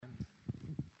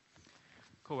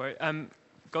Cool.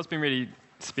 God's been really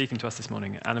speaking to us this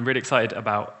morning, and I'm really excited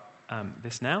about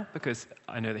this now because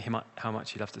I know that how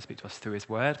much He loves to speak to us through His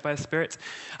Word by His Spirit.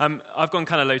 I've gone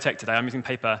kind of low tech today. I'm using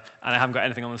paper, and I haven't got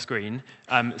anything on the screen.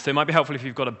 So it might be helpful if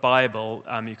you've got a Bible,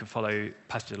 you can follow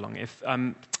passage along.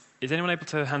 Is anyone able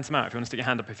to hand some out? If you want to stick your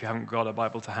hand up if you haven't got a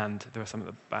Bible to hand, there are some at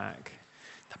the back.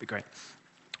 That'd be great.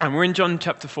 And we're in John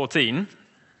chapter 14.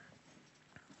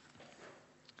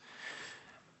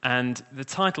 And the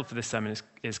title for this sermon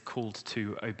is called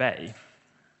To Obey.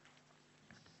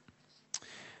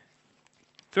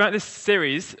 Throughout this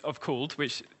series of Called, of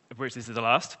which this is the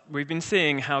last, we've been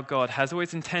seeing how God has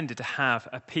always intended to have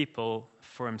a people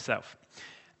for himself.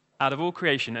 Out of all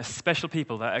creation, a special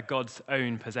people that are God's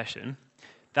own possession.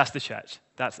 That's the church.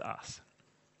 That's us.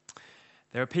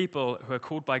 There are people who are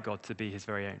called by God to be his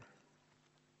very own.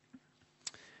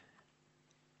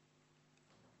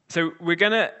 So we're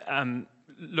going to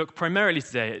look primarily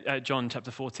today at John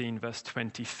chapter 14, verse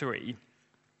 23.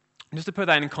 Just to put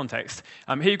that in context,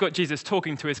 here you've got Jesus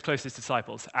talking to his closest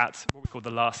disciples at what we call the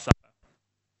Last Supper.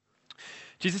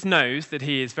 Jesus knows that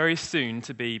he is very soon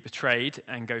to be betrayed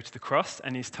and go to the cross,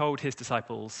 and he's told his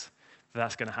disciples that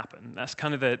that's going to happen. That's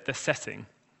kind of the setting.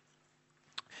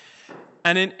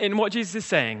 And in what Jesus is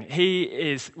saying, he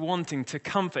is wanting to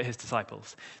comfort his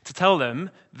disciples, to tell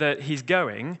them that he's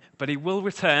going, but he will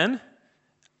return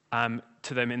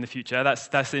to them in the future.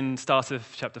 That's in start of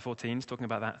chapter 14, he's talking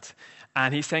about that.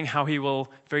 And he's saying how he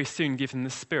will very soon give them the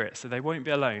Spirit, so they won't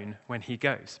be alone when he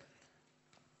goes.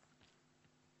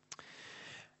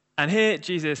 And here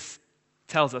Jesus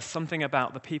tells us something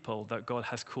about the people that God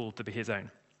has called to be his own.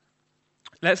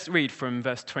 Let's read from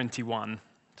verse 21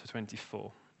 to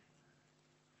 24.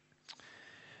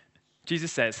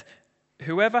 Jesus says,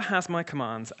 "Whoever has my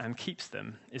commands and keeps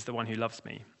them is the one who loves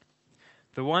me.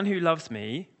 The one who loves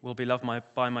me will be loved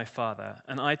by my Father,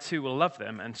 and I too will love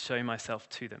them and show myself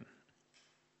to them."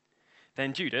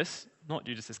 Then Judas, not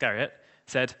Judas Iscariot,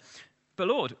 said, "But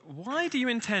Lord, why do you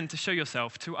intend to show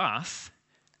yourself to us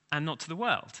and not to the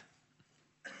world?"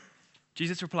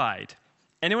 Jesus replied,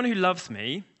 "Anyone who loves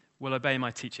me will obey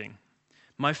my teaching.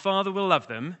 My Father will love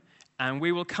them, and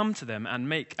we will come to them and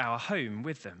make our home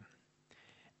with them.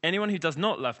 Anyone who does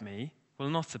not love me will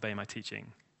not obey my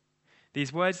teaching.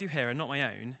 These words you hear are not my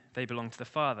own, they belong to the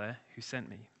Father who sent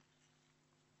me."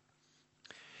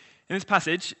 In this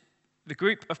passage, the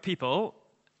group of people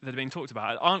that are being talked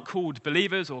about aren't called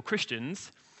believers or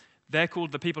Christians, they're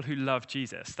called the people who love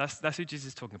Jesus. That's who Jesus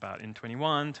is talking about in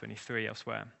 21, 23,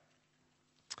 elsewhere.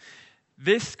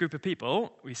 This group of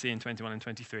people, we see in 21 and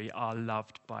 23, are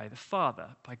loved by the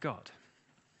Father, by God.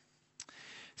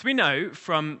 So we know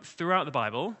from throughout the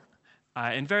Bible,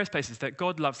 in various places, that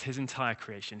God loves his entire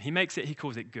creation. He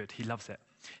calls it good. He loves it.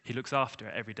 He looks after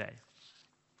it every day.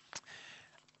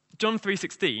 John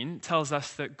 3:16 tells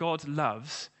us that God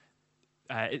loves,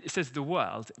 it says the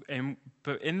world,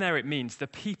 but in there it means the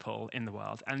people in the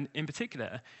world, and in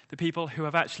particular, the people who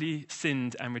have actually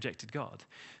sinned and rejected God.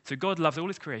 So God loves all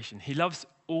his creation. He loves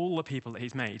all the people that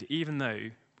he's made, even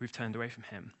though we've turned away from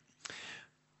him.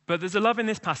 But there's a love in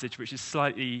this passage which is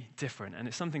slightly different, and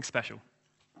it's something special.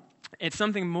 It's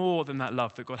something more than that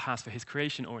love that God has for his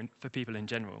creation or for people in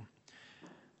general.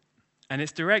 And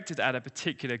it's directed at a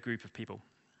particular group of people.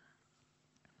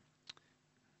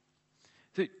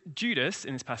 So Judas,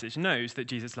 in this passage, knows that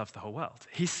Jesus loves the whole world.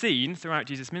 He's seen throughout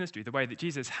Jesus' ministry the way that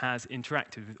Jesus has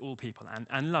interacted with all people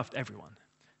and loved everyone.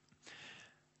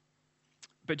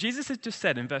 But Jesus has just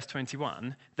said in verse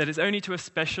 21 that it's only to a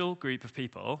special group of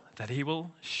people that he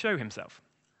will show himself.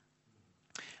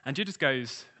 And Judas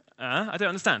goes, I don't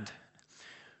understand.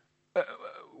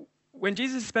 When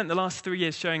Jesus spent the last 3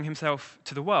 years showing himself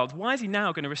to the world, why is he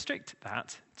now going to restrict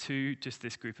that to just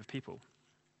this group of people?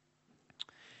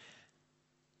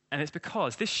 And it's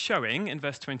because this showing in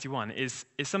verse 21 is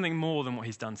something more than what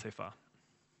he's done so far.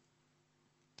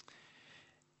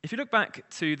 If you look back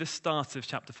to the start of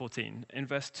chapter 14, in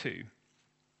verse 2,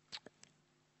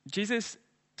 Jesus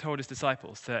told his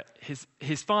disciples that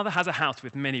his Father has a house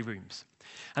with many rooms,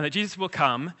 and that Jesus will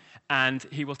come and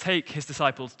he will take his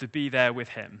disciples to be there with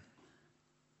him.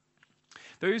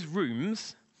 Those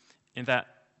rooms in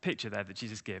that picture there that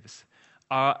Jesus gives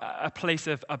are a place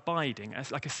of abiding,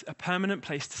 as like a permanent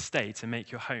place to stay, to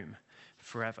make your home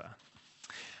forever.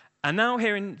 And now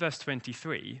here in verse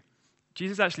 23,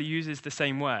 Jesus actually uses the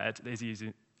same word as he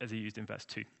used in verse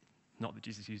 2. Not that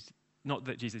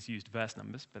Jesus used verse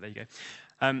numbers, but there you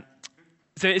go.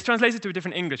 So it's translated to a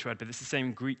different English word, but it's the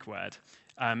same Greek word.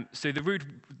 So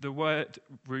the word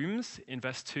rooms in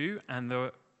verse 2 and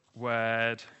the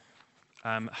word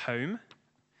home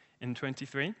in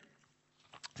 23,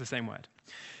 it's the same word.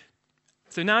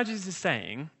 So now Jesus is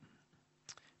saying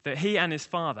that he and his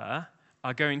Father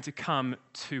are going to come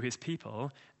to his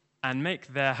people and make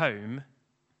their home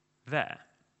there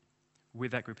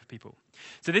with that group of people.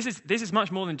 So this is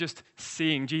much more than just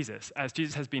seeing Jesus, as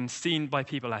Jesus has been seen by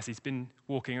people as he's been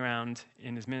walking around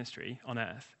in his ministry on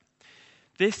earth.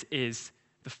 This is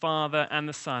the Father and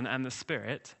the Son and the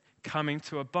Spirit coming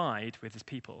to abide with his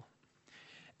people.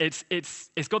 It's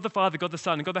God the Father, God the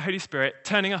Son, and God the Holy Spirit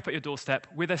turning up at your doorstep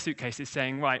with their suitcases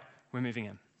saying, right, we're moving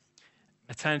in.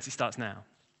 Eternity starts now.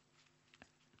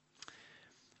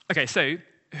 Okay, so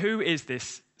who is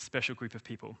this special group of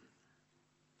people?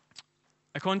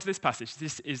 According to this passage,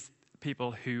 this is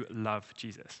people who love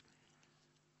Jesus.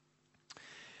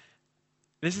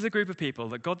 This is a group of people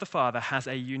that God the Father has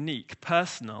a unique,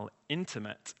 personal,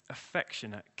 intimate,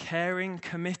 affectionate, caring,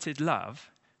 committed love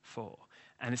for.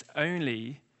 And it's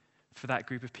only for that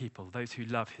group of people, those who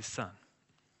love his Son.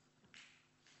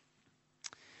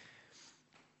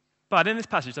 But in this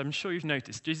passage, I'm sure you've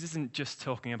noticed, Jesus isn't just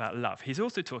talking about love. He's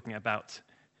also talking about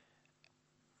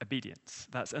obedience.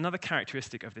 That's another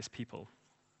characteristic of this people.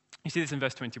 You see this in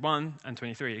verse 21 and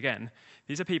 23 again.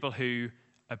 These are people who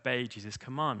obey Jesus'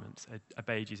 commandments,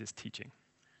 obey Jesus' teaching.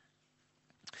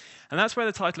 And that's where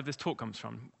the title of this talk comes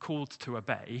from, Called to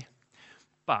Obey.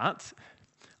 But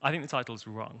I think the title's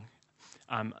wrong.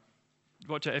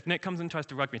 Watch it. If Nick comes and tries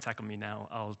to rugby tackle me now,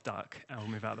 I'll duck and I'll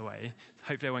move out of the way.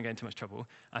 Hopefully I won't get into much trouble.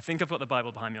 I think I've got the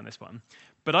Bible behind me on this one.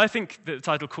 But I think that the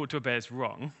title Called to Obey is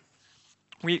wrong.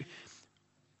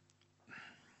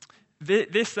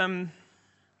 This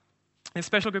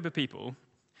special group of people,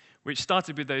 which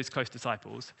started with those close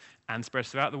disciples and spreads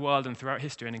throughout the world and throughout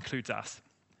history and includes us,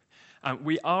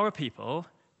 we are a people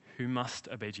who must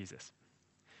obey Jesus.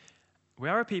 We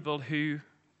are a people who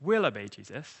will obey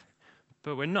Jesus,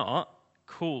 but we're not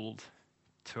called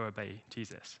to obey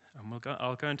Jesus. And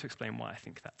I'll go on to explain why I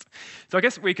think that. So I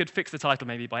guess we could fix the title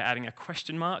maybe by adding a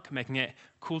question mark, making it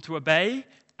called to obey,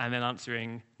 and then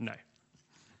answering no.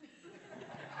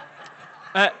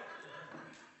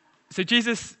 So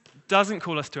Jesus doesn't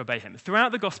call us to obey him.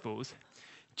 Throughout the Gospels,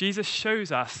 Jesus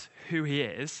shows us who he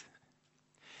is,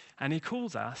 and he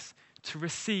calls us to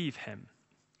receive him.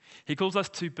 He calls us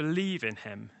to believe in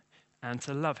him and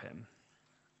to love him.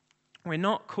 We're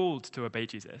not called to obey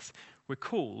Jesus. We're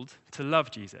called to love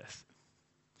Jesus.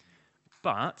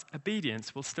 But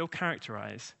obedience will still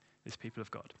characterize this people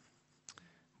of God.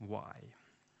 Why?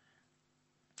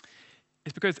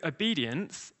 It's because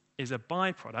obedience is a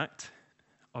byproduct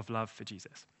of love for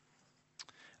Jesus.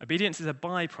 Obedience is a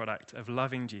byproduct of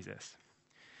loving Jesus.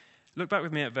 Look back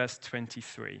with me at verse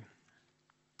 23.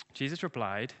 Jesus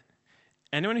replied,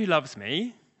 "Anyone who loves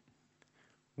me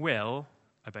will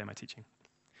obey my teaching."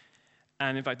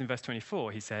 And in fact, in verse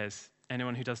 24, he says,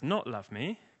 "Anyone who does not love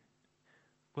me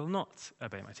will not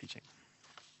obey my teaching."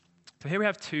 So here we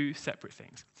have two separate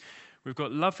things. We've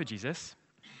got love for Jesus,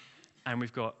 and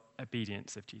we've got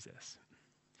obedience of Jesus.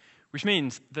 Which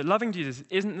means that loving Jesus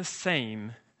isn't the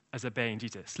same as obeying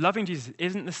Jesus. Loving Jesus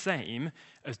isn't the same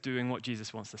as doing what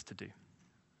Jesus wants us to do.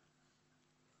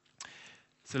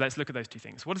 So let's look at those two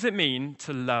things. What does it mean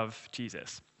to love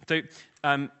Jesus? So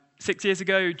 6 years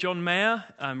ago, John Mayer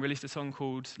released a song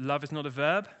called Love Is Not a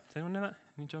Verb. Does anyone know that?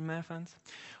 Any John Mayer fans?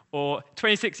 Or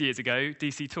 26 years ago,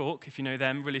 DC Talk, if you know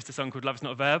them, released a song called Love Is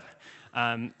Not a Verb.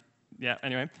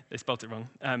 Anyway, they spelt it wrong.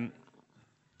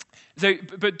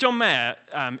 But John Mayer,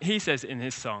 he says in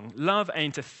his song, "Love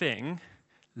ain't a thing,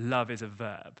 love is a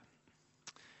verb."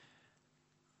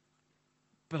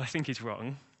 But I think he's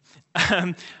wrong.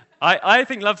 I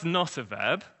think love's not a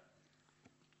verb.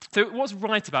 So what's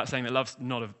right about saying that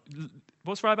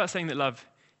what's right about saying that love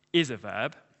is a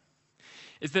verb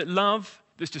is that love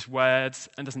that's just words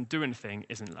and doesn't do anything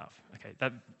isn't love. Okay,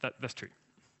 that's true.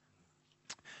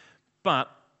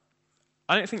 But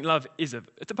I don't think love is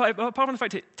apart from the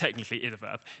fact it technically is a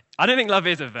verb, I don't think love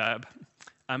is a verb.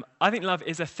 I think love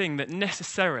is a thing that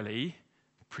necessarily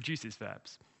produces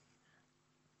verbs.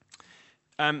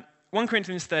 1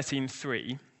 Corinthians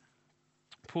 13:3,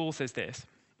 Paul says this,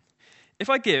 "If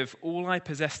I give all I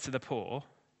possess to the poor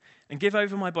and give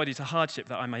over my body to hardship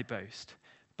that I may boast,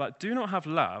 but do not have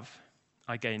love,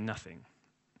 I gain nothing."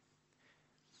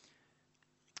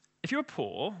 If you were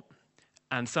poor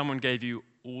and someone gave you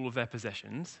all of their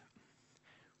possessions,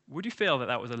 would you feel that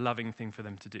that was a loving thing for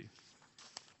them to do?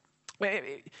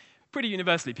 Pretty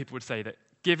universally, people would say that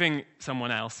giving someone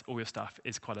else all your stuff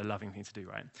is quite a loving thing to do,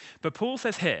 right? But Paul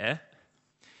says here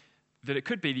that it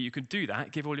could be that you could do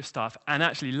that, give all your stuff, and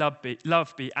actually love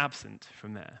be absent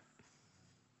from there.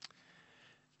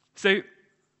 So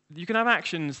you can have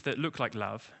actions that look like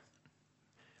love,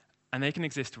 and they can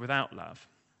exist without love.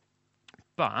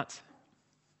 But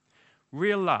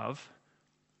real love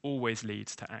always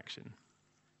leads to action.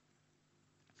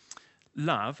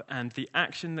 Love and the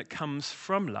action that comes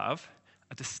from love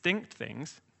are distinct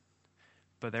things,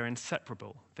 but they're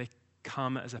inseparable. They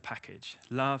come as a package,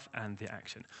 love and the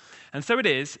action. And so it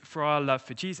is for our love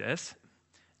for Jesus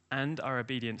and our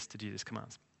obedience to Jesus'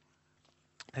 commands.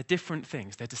 They're different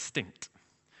things, they're distinct.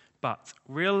 But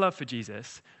real love for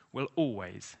Jesus will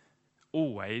always,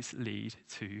 always lead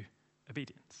to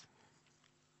obedience.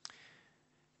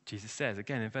 Jesus says,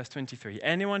 again in verse 23,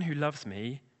 anyone who loves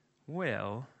me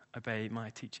will obey my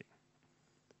teaching.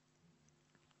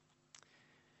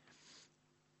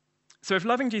 So if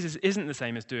loving Jesus isn't the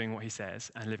same as doing what he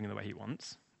says and living the way he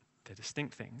wants, they're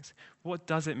distinct things, what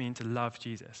does it mean to love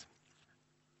Jesus?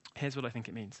 Here's what I think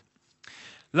it means.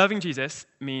 Loving Jesus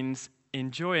means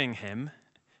enjoying him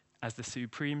as the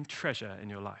supreme treasure in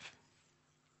your life.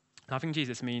 Loving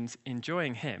Jesus means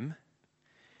enjoying him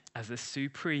as the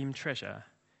supreme treasure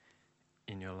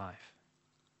in your life.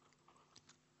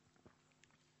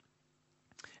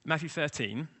 Matthew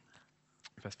 13,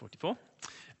 verse 44,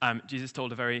 Jesus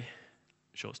told a very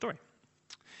short story.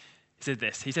 He said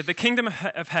this, he said, the kingdom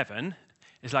of heaven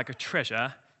is like a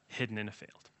treasure hidden in a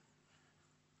field.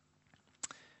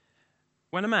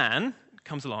 When a man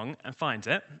comes along and finds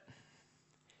it,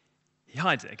 he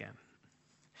hides it again.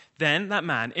 Then that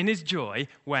man, in his joy,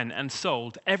 went and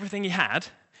sold everything he had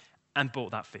and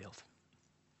bought that field.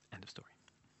 End of story.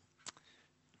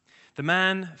 The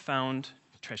man found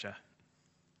treasure.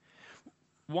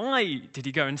 Why did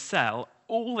he go and sell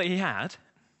all that he had?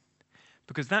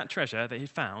 Because that treasure that he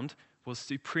found was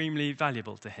supremely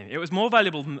valuable to him. It was more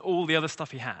valuable than all the other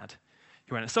stuff he had.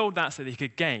 He went and sold that so that he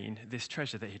could gain this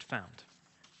treasure that he'd found.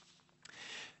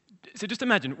 So just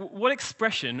imagine, what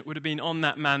expression would have been on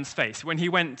that man's face when he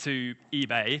went to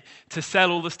eBay to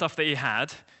sell all the stuff that he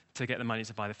had to get the money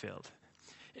to buy the field?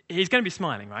 He's going to be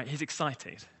smiling, right? He's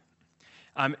excited.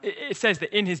 It says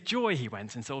that in his joy he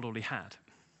went and sold all he had.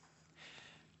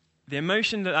 The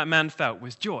emotion that man felt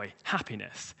was joy,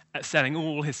 happiness at selling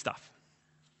all his stuff.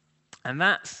 And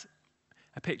that's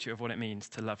a picture of what it means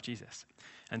to love Jesus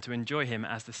and to enjoy him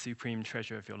as the supreme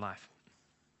treasure of your life.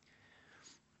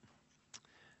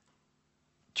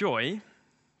 Joy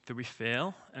that we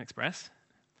feel and express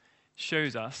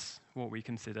shows us what we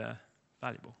consider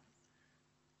valuable.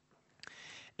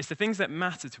 It's the things that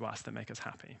matter to us that make us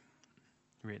happy,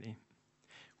 really.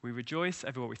 We rejoice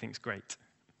over what we think is great.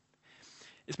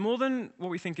 It's more than what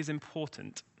we think is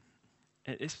important.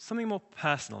 It's something more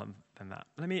personal than that.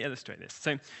 Let me illustrate this.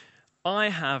 So I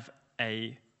have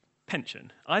a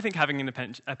pension. I think having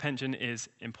a pension is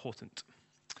important.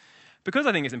 Because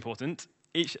I think it's important,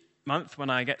 each month when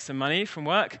I get some money from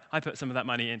work, I put some of that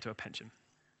money into a pension,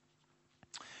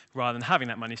 rather than having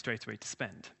that money straight away to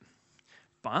spend.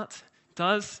 But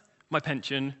does my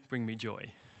pension bring me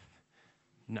joy?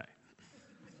 No.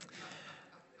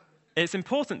 It's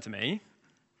important to me,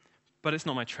 but it's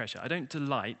not my treasure. I don't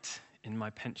delight in my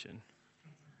pension.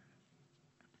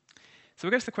 So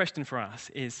I guess the question for us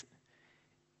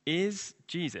is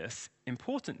Jesus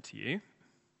important to you,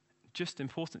 just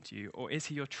important to you, or is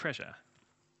he your treasure?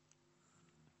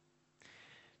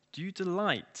 Do you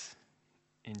delight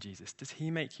in Jesus? Does he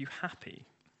make you happy?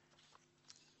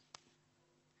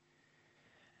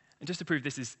 And just to prove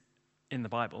this is in the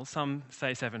Bible, Psalm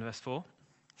 37 verse 4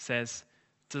 says,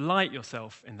 delight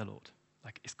yourself in the Lord.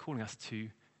 Like it's calling us to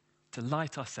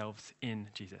delight ourselves in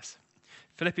Jesus.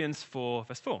 Philippians 4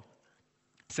 verse 4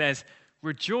 says,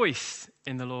 rejoice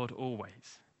in the Lord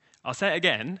always. I'll say it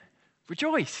again,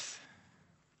 rejoice.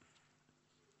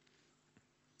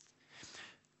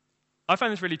 I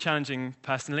find this really challenging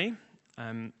personally,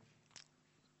 to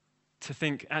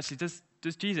think, actually,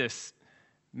 does Jesus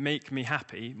make me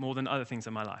happy more than other things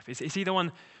in my life? Is he the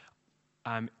one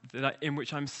in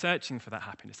which I'm searching for that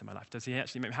happiness in my life? Does he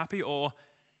actually make me happy, or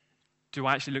do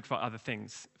I actually look for other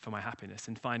things for my happiness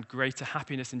and find greater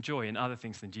happiness and joy in other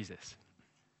things than Jesus?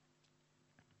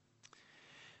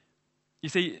 You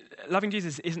see, loving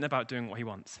Jesus isn't about doing what he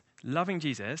wants. Loving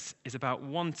Jesus is about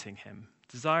wanting him,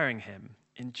 desiring him,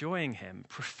 enjoying him,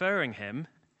 preferring him,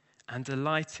 and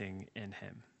delighting in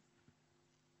him.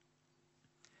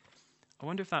 I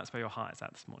wonder if that's where your heart is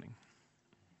at this morning.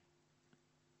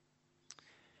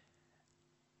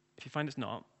 If you find it's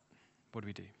not, what do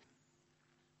we do?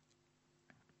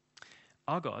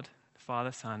 Our God,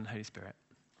 Father, Son, Holy Spirit,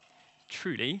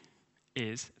 truly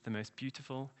is the most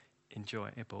beautiful,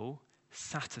 enjoyable,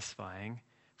 satisfying,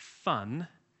 fun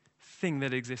thing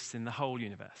that exists in the whole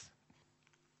universe.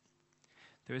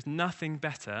 There is nothing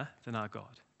better than our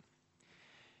God.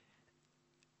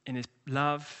 in his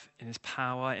love, in his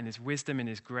power, in his wisdom, in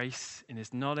his grace, in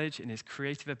his knowledge, in his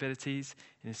creative abilities,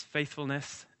 in his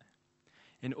faithfulness,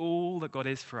 in all that God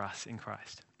is for us in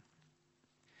Christ.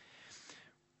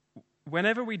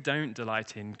 Whenever we don't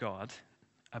delight in God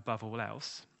above all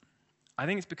else, I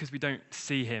think it's because we don't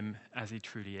see him as he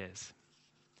truly is.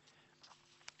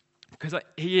 Because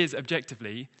he is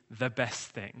objectively the best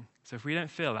thing. So if we don't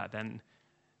feel that, then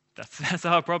that's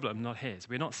our problem, not his.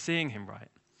 We're not seeing him right.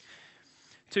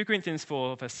 2 Corinthians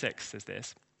 4, verse 6 says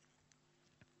this.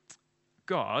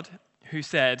 God, who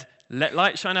said, "Let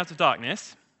light shine out of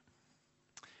darkness,"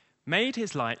 made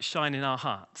his light shine in our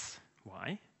hearts.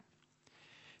 Why?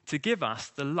 To give us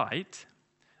the light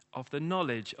of the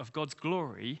knowledge of God's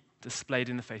glory displayed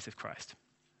in the face of Christ.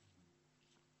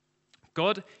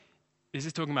 God, this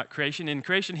is talking about creation. In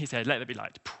creation, he said, "Let there be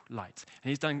light." Light. And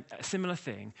he's done a similar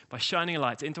thing by shining a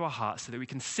light into our hearts so that we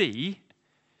can see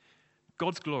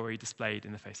God's glory displayed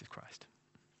in the face of Christ.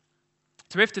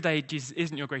 So if today Jesus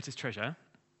isn't your greatest treasure,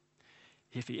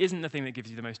 if he isn't the thing that gives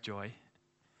you the most joy,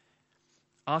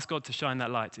 ask God to shine that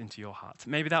light into your heart.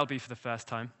 Maybe that'll be for the first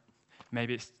time.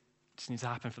 Maybe it just needs to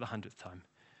happen for the 100th time.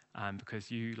 Because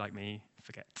you, like me,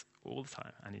 forget all the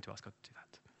time. I need to ask God to do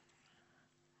that.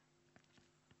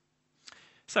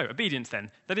 So, obedience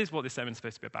then. That is what this sermon is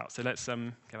supposed to be about. So let's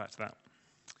go back to that.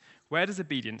 Where does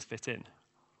obedience fit in?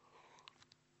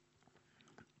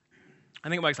 I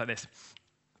think it works like this.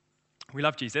 We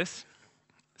love Jesus,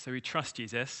 so we trust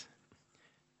Jesus,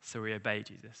 so we obey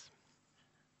Jesus.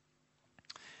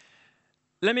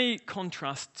 Let me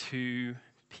contrast two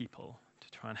people to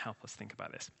try and help us think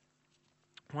about this.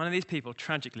 One of these people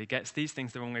tragically gets these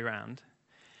things the wrong way around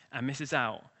and misses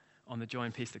out on the joy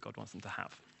and peace that God wants them to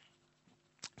have.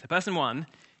 So person one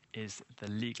is the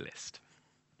legalist.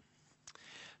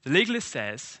 The legalist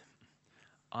says,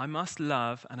 I must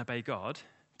love and obey God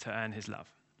to earn his love.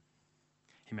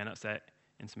 He may not say it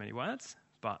in so many words,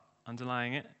 but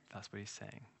underlying it, that's what he's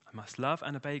saying. I must love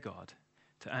and obey God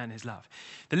to earn his love.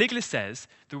 The legalist says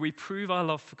that we prove our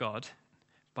love for God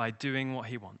by doing what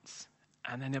he wants,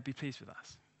 and then he'll be pleased with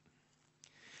us.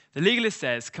 The legalist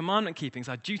says commandment keeping is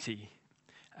our duty,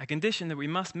 a condition that we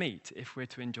must meet if we're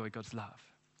to enjoy God's love.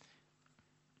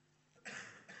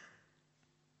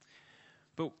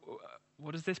 But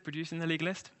what does this produce in the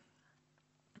legalist?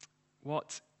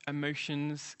 What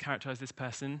emotions characterize this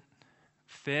person?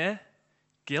 Fear,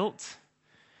 guilt,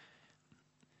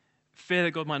 fear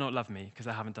that God might not love me because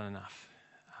I haven't done enough.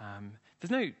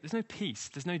 There's no peace,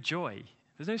 there's no joy,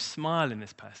 there's no smile in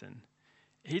this person.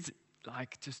 He's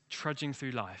like just trudging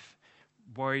through life,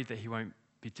 worried that he won't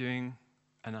be doing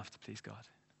enough to please God.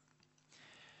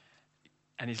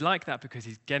 And he's like that because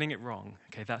he's getting it wrong.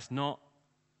 Okay, that's not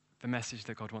the message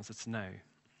that God wants us to know.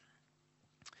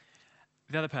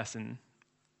 The other person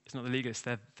is not the legalist,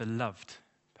 they're the loved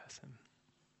person.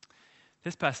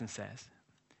 This person says,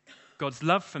 God's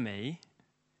love for me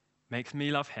makes me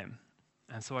love him,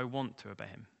 and so I want to obey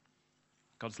him.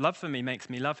 God's love for me makes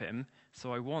me love him,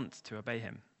 so I want to obey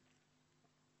him.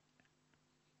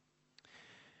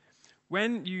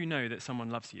 When you know that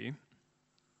someone loves you,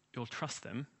 you'll trust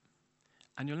them,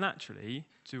 and you'll naturally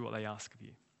do what they ask of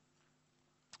you.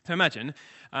 So imagine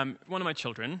one of my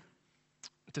children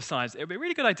decides it would be a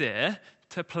really good idea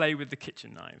to play with the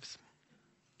kitchen knives.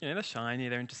 You know, they're shiny,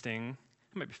 they're interesting,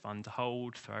 it might be fun to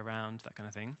hold, throw around, that kind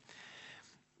of thing.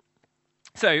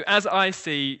 So as I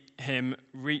see him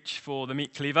reach for the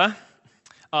meat cleaver,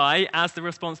 I, as the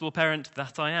responsible parent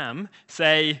that I am,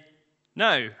 say,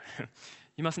 no,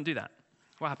 you mustn't do that.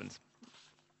 What happens?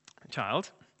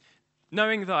 Child,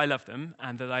 knowing that I love them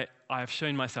and that I have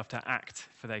shown myself to act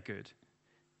for their good,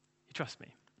 he trusts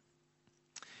me.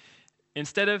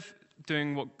 Instead of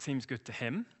doing what seems good to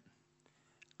him,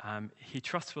 he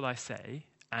trusts what I say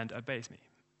and obeys me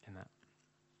in that.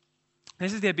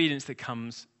 This is the obedience that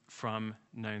comes from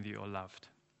knowing that you're loved.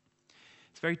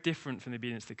 It's very different from the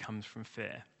obedience that comes from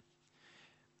fear.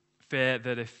 Fear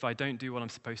that if I don't do what I'm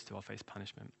supposed to, I'll face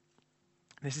punishment.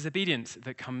 This is obedience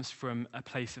that comes from a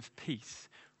place of peace,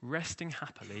 resting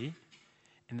happily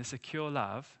in the secure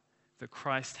love that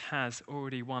Christ has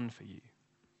already won for you.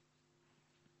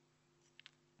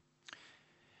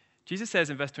 Jesus says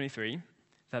in verse 23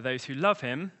 that those who love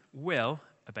him will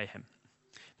obey him.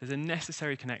 There's a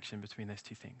necessary connection between those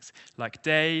two things. Like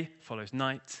day follows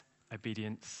night,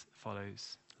 obedience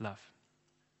follows love.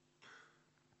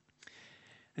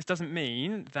 This doesn't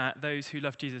mean that those who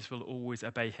love Jesus will always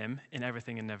obey him in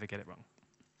everything and never get it wrong.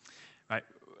 Right?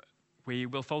 We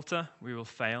will falter, we will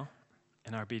fail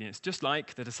in our obedience, just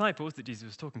like the disciples that Jesus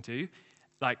was talking to,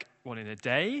 like, in a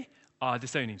day, are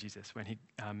disowning Jesus when he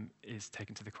is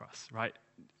taken to the cross, right?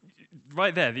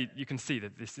 Right there, you can see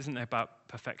that this isn't about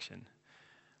perfection.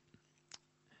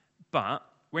 But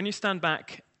when you stand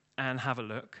back and have a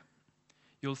look,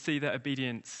 you'll see that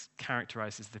obedience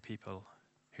characterizes the people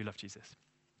who love Jesus.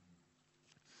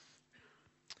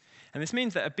 And this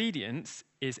means that obedience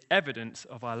is evidence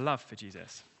of our love for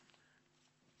Jesus.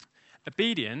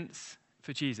 Obedience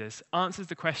for Jesus answers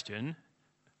the question,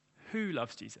 who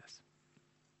loves Jesus?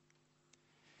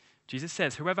 Jesus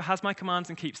says, whoever has my commands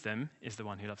and keeps them is the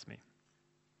one who loves me.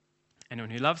 Anyone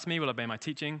who loves me will obey my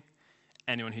teaching.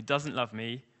 Anyone who doesn't love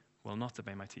me will not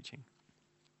obey my teaching.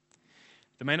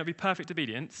 There may not be perfect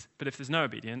obedience, but if there's no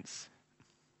obedience,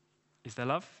 is there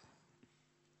love?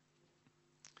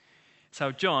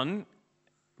 So John,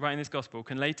 writing this gospel,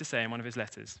 can later say in one of his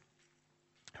letters,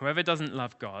 whoever doesn't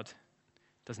love God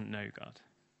doesn't know God,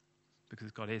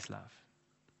 because God is love.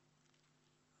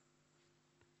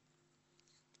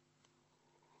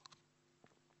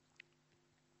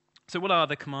 So what are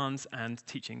the commands and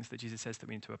teachings that Jesus says that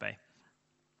we need to obey?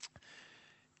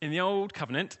 In the Old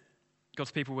Covenant,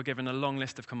 God's people were given a long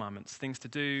list of commandments, things to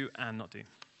do and not do.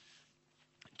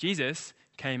 Jesus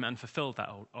came and fulfilled that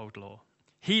old law.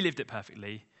 He lived it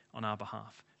perfectly on our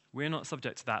behalf. We're not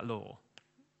subject to that law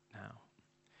now.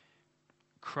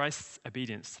 Christ's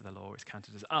obedience to the law is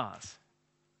counted as ours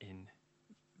in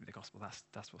the gospel.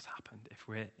 That's what's happened. If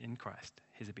we're in Christ,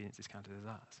 his obedience is counted as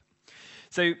ours.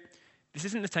 So this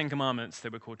isn't the Ten Commandments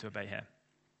that we're called to obey here.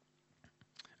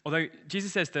 Although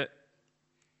Jesus says that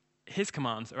his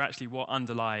commands are actually what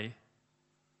underlie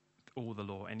all the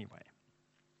law anyway.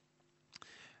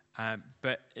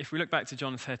 But if we look back to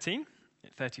John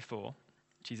 13:34,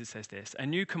 Jesus says this, a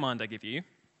new command I give you,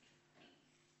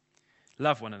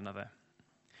 love one another.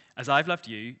 As I've loved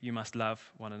you, you must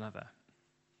love one another.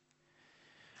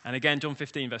 And again, John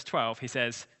 15, verse 12, he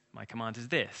says, my command is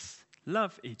this,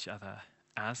 love each other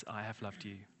as I have loved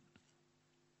you.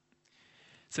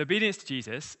 So obedience to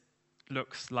Jesus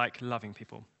looks like loving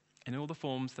people in all the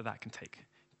forms that can take.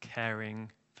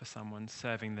 Caring for someone,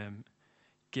 serving them,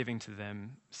 giving to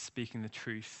them, speaking the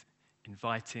truth,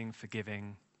 inviting,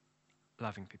 forgiving,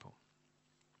 loving people.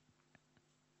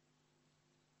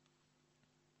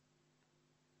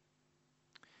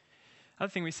 Other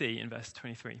thing we see in verse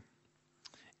 23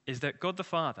 is that God the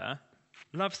Father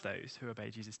loves those who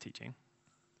obey Jesus' teaching.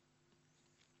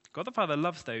 God the Father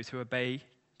loves those who obey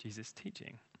Jesus'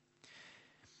 teaching.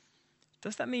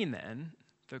 Does that mean then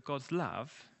that God's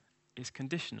love is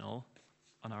conditional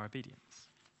on our obedience?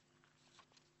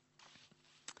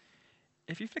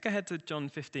 If you flick ahead to John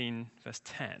 15, verse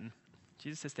 10,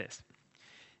 Jesus says this,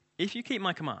 if you keep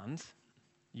my commands,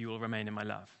 you will remain in my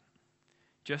love,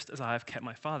 just as I have kept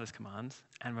my Father's commands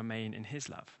and remain in his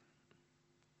love.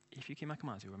 If you keep my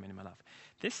commands, you will remain in my love.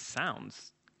 This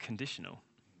sounds conditional.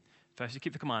 First you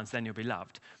keep the commands, then you'll be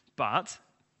loved. But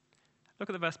look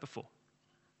at the verse before.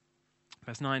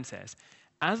 Verse 9 says,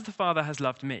 as the Father has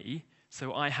loved me,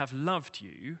 so I have loved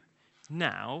you,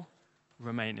 now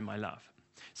remain in my love.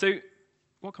 So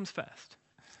what comes first?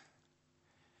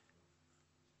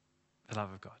 The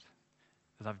love of God,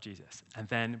 the love of Jesus. And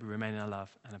then we remain in our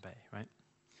love and obey, right?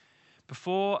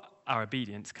 Before our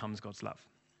obedience comes God's love.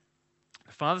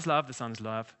 The Father's love, the Son's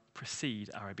love precede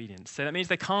our obedience. So that means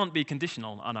they can't be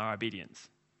conditional on our obedience.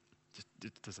 It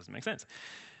just doesn't make sense.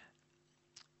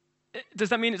 Does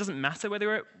that mean it doesn't matter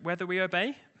whether we obey?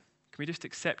 Can we just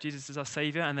accept Jesus as our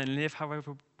Savior and then live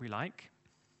however we like?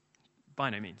 By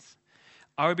no means.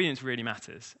 Our obedience really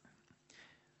matters.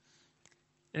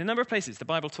 In a number of places, the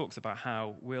Bible talks about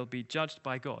how we'll be judged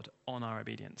by God on our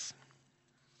obedience.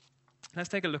 Let's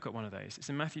take a look at one of those. It's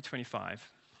in Matthew 25,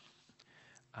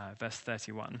 verse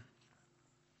 31.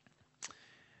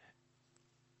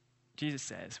 Jesus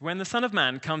says, when the Son of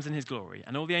Man comes in his glory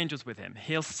and all the angels with him,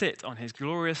 he'll sit on his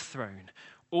glorious throne.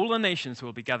 All the nations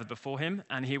will be gathered before him,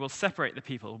 and he will separate the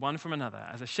people one from another,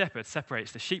 as a shepherd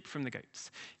separates the sheep from the goats.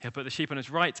 He'll put the sheep on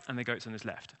his right and the goats on his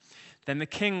left. Then the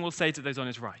king will say to those on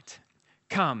his right,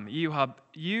 come, you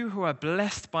who are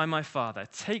blessed by my Father,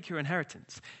 take your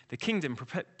inheritance, the kingdom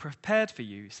prepared for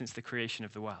you since the creation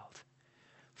of the world.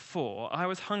 For I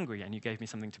was hungry, and you gave me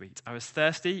something to eat. I was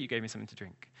thirsty, you gave me something to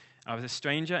drink. I was a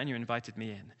stranger, and you invited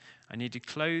me in. I needed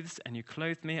clothes, and you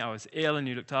clothed me. I was ill, and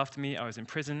you looked after me. I was in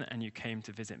prison, and you came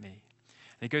to visit me.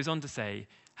 And he goes on to say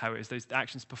how it was those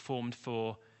actions performed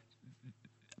for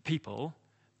people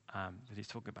that he's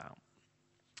talking about.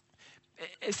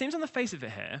 It seems on the face of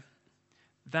it here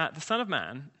that the Son of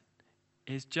Man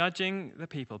is judging the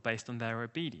people based on their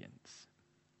obedience.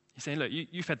 He's saying, look,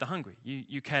 you fed the hungry.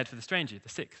 You cared for the stranger, the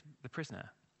sick, the prisoner.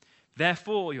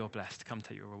 Therefore, you're blessed. Come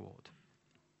take your reward.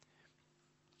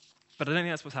 But I don't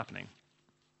think that's what's happening.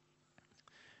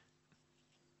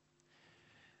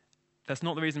 That's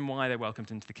not the reason why they're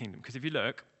welcomed into the kingdom. Because if you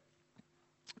look,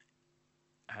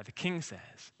 the king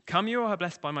says, "Come, you are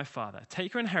blessed by my Father.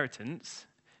 Take your inheritance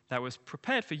that was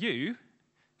prepared for you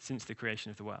since the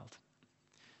creation of the world."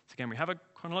 So again, we have a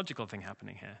chronological thing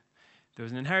happening here. There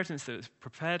was an inheritance that was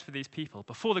prepared for these people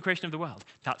before the creation of the world.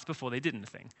 That's before they did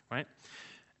anything, right?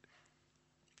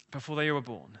 Before they were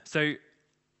born. So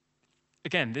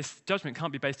again, this judgment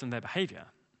can't be based on their behavior,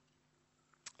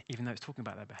 even though it's talking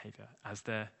about their behavior as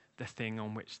the thing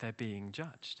on which they're being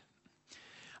judged.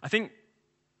 I think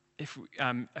if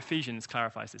Ephesians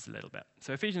clarifies this a little bit.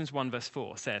 So Ephesians 1 verse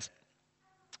 4 says,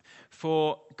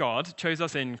 "For God chose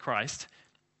us in Christ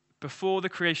before the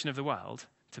creation of the world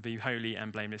to be holy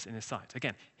and blameless in his sight."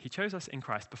 Again, he chose us in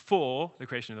Christ before the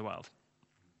creation of the world.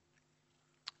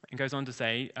 And goes on to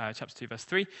say, chapter 2, verse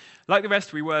 3, "Like the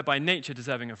rest, we were by nature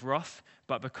deserving of wrath,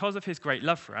 but because of his great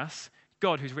love for us,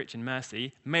 God, who's rich in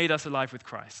mercy, made us alive with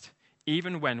Christ,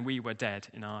 even when we were dead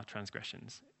in our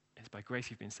transgressions. It's by grace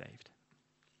you've been saved."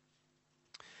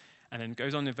 And then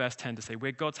goes on in verse 10 to say,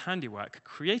 "We're God's handiwork,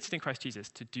 created in Christ Jesus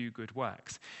to do good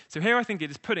works." So here I think it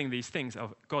is putting these things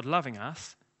of God loving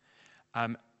us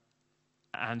and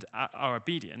our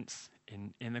obedience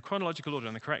in the chronological order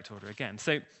and the correct order again.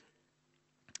 So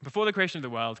before the creation of the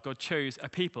world, God chose a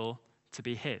people to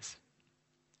be his.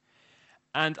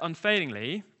 And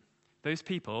unfailingly, those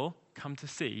people come to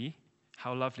see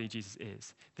how lovely Jesus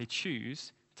is. They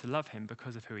choose to love him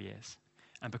because of who he is.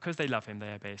 And because they love him,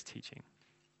 they obey his teaching.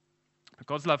 But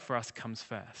God's love for us comes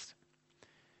first.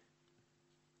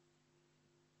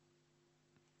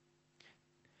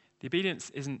 The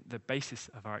obedience isn't the basis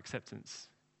of our acceptance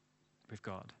with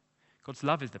God. God's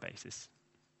love is the basis.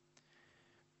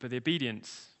 But the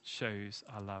obedience shows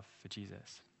our love for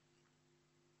Jesus.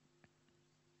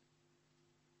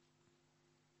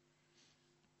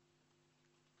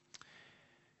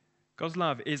 God's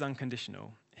love is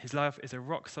unconditional. His love is a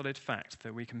rock-solid fact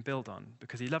that we can build on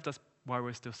because he loved us while we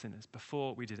were still sinners,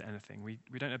 before we did anything. We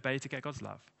don't obey to get God's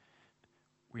love.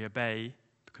 We obey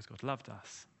because God loved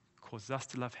us, causes us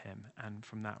to love him, and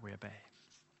from that we obey.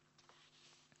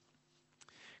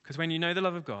 Because when you know the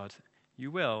love of God,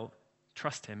 you will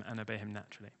trust him and obey him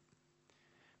naturally.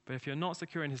 But if you're not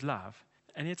secure in his love,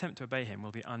 any attempt to obey him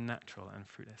will be unnatural and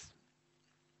fruitless.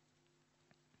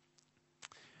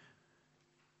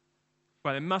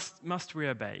 Well, then must we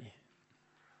obey?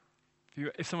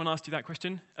 If someone asked you that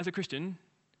question, as a Christian,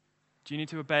 do you need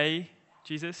to obey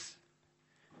Jesus?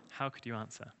 How could you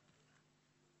answer?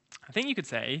 I think you could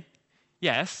say,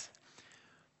 yes,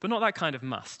 but not that kind of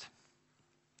must.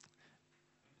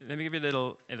 Let me give you a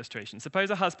little illustration. Suppose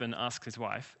a husband asks his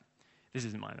wife, this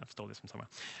isn't mine, I've stolen this from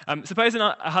somewhere. Suppose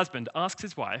a husband asks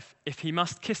his wife if he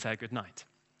must kiss her goodnight.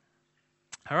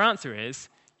 Her answer is,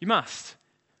 you must,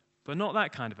 but not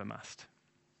that kind of a must.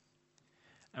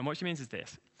 And what she means is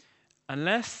this: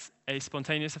 unless a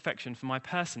spontaneous affection for my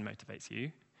person motivates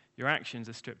you, your actions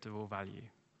are stripped of all value.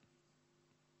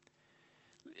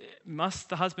 Must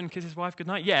the husband kiss his wife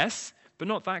goodnight? Yes, but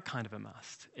not that kind of a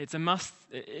must. It's a must.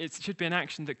 It should be an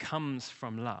action that comes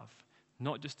from love,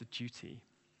 not just a duty.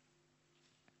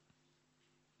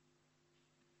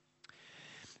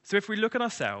 So if we look at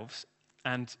ourselves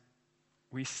and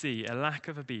we see a lack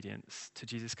of obedience to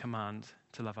Jesus' command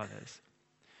to love others,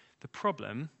 the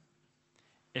problem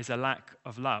is a lack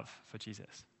of love for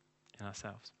Jesus in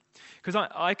ourselves. Because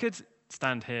I could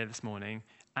stand here this morning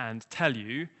and tell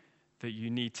you that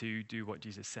you need to do what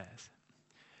Jesus says.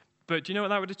 But do you know what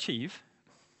that would achieve?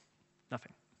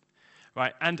 Nothing.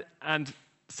 Right? And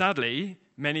sadly,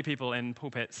 many people in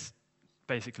pulpits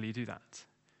basically do that.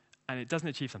 And it doesn't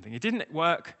achieve something. It didn't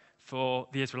work for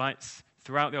the Israelites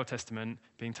throughout the Old Testament,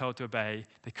 being told to obey.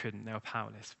 They couldn't. They were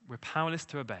powerless. We're powerless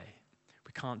to obey.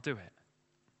 We can't do it.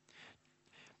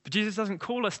 But Jesus doesn't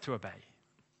call us to obey.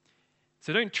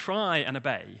 So don't try and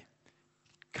obey.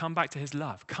 Come back to his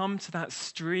love. Come to that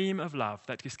stream of love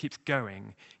that just keeps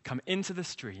going. Come into the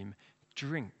stream,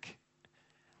 drink,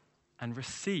 and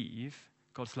receive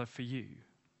God's love for you.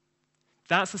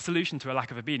 That's the solution to a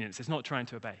lack of obedience. It's not trying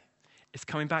to obey. It's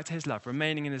coming back to his love,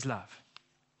 remaining in his love.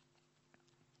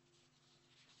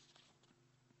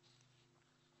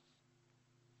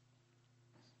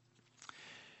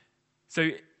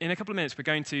 So in a couple of minutes, we're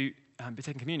going to be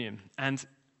taking communion. And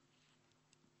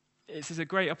this is a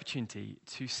great opportunity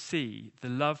to see the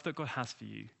love that God has for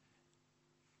you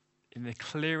in the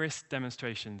clearest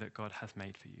demonstration that God has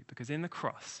made for you. Because in the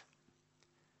cross,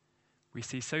 we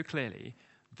see so clearly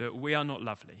that we are not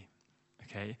lovely.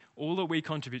 Okay? All that we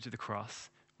contribute to the cross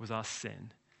was our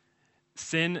sin.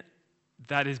 Sin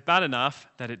that is bad enough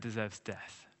that it deserves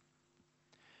death.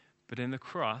 But in the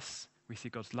cross, we see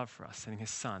God's love for us, sending his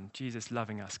son, Jesus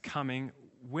loving us, coming,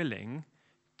 willing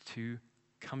to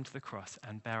come to the cross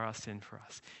and bear our sin for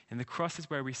us. In the cross is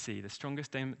where we see the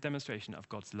strongest demonstration of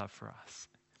God's love for us.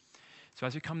 So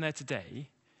as we come there today,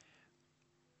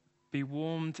 be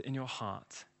warmed in your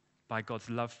heart by God's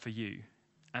love for you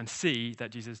and see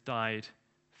that Jesus died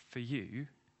for you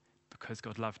because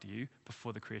God loved you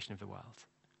before the creation of the world.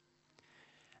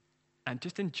 And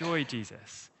just enjoy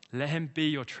Jesus. Let him be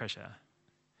your treasure.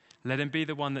 Let him be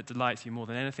the one that delights you more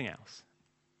than anything else.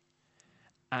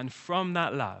 And from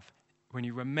that love, when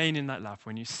you remain in that love,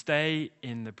 when you stay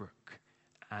in the brook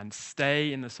and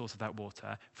stay in the source of that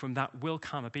water, from that will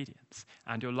come obedience.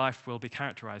 And your life will be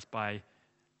characterized by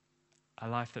a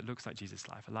life that looks like Jesus'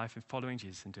 life, a life in following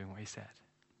Jesus and doing what he said.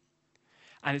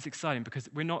 And it's exciting because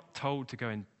we're not told to go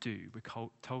and do. We're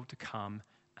told to come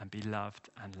and be loved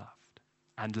and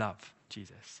love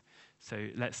Jesus. So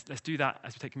let's do that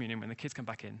as we take communion when the kids come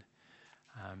back in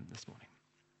this morning.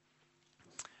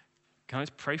 Can I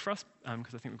just pray for us?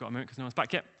 Because I think we've got a moment because no one's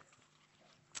back yet.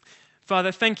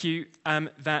 Father, thank you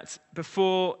that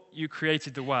before you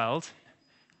created the world,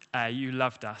 you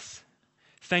loved us.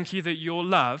 Thank you that your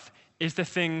love is the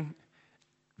thing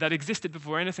that existed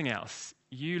before anything else.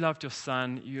 You loved your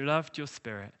Son, you loved your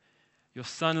Spirit, your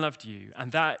Son loved you,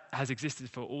 and that has existed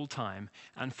for all time.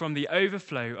 And from the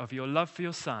overflow of your love for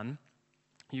your Son,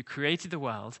 you created the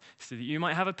world so that you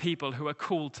might have a people who are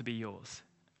called to be yours.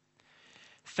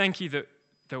 Thank you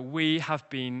that we have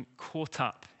been caught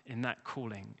up in that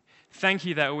calling. Thank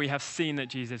you that we have seen that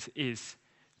Jesus is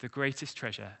the greatest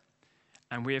treasure,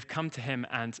 and we have come to him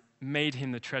and made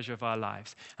him the treasure of our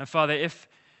lives. And Father, if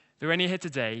there are any here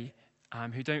today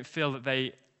who don't feel that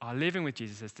they are living with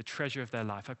Jesus as the treasure of their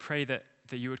life, I pray that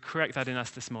you would correct that in us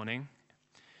this morning.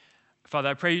 Father,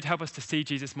 I pray you'd help us to see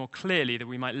Jesus more clearly, that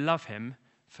we might love him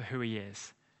for who he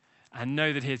is and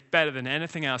know that he is better than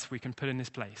anything else we can put in his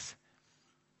place.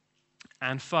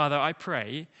 And Father, I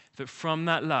pray that from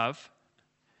that love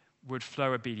would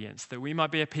flow obedience, that we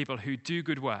might be a people who do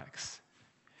good works,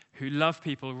 who love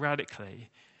people radically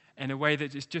in a way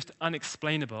that is just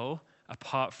unexplainable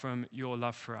apart from your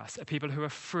love for us. A people who are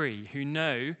free, who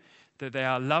know that they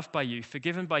are loved by you,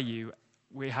 forgiven by you.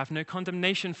 We have no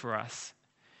condemnation for us,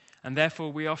 and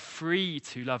therefore we are free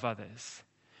to love others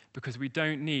because we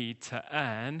don't need to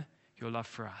earn your love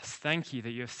for us. Thank you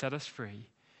that you have set us free.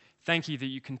 Thank you that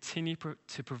you continue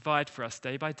to provide for us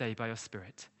day by day by your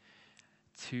Spirit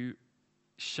to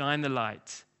shine the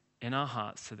light in our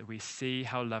hearts so that we see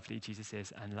how lovely Jesus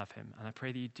is and love him. And I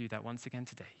pray that you do that once again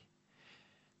today.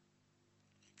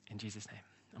 In Jesus' name,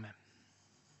 amen.